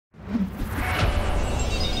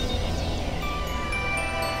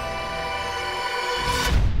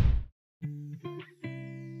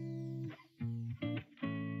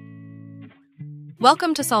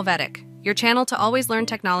Welcome to Solvetic, your channel to always learn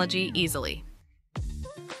technology easily.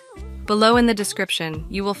 Below in the description,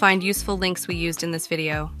 you will find useful links we used in this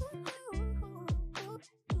video.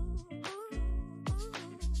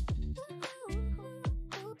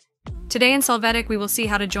 Today in Solvetic, we will see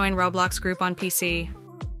how to join Roblox group on PC.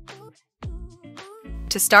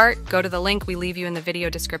 To start, go to the link we leave you in the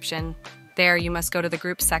video description. There, you must go to the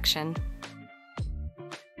groups section.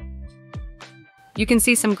 You can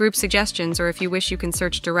see some group suggestions, or if you wish, you can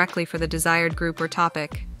search directly for the desired group or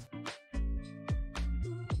topic.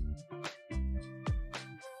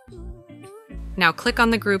 Now click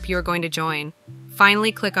on the group you are going to join.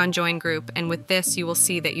 Finally, click on Join Group, and with this, you will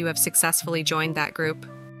see that you have successfully joined that group.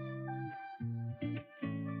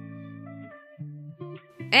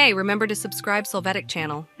 Hey, remember to subscribe Solvetic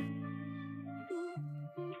channel.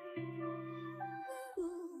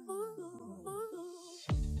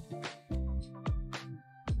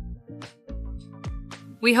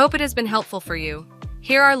 We hope it has been helpful for you.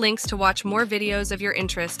 Here are links to watch more videos of your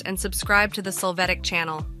interest and subscribe to the Solvetic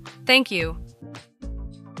channel. Thank you.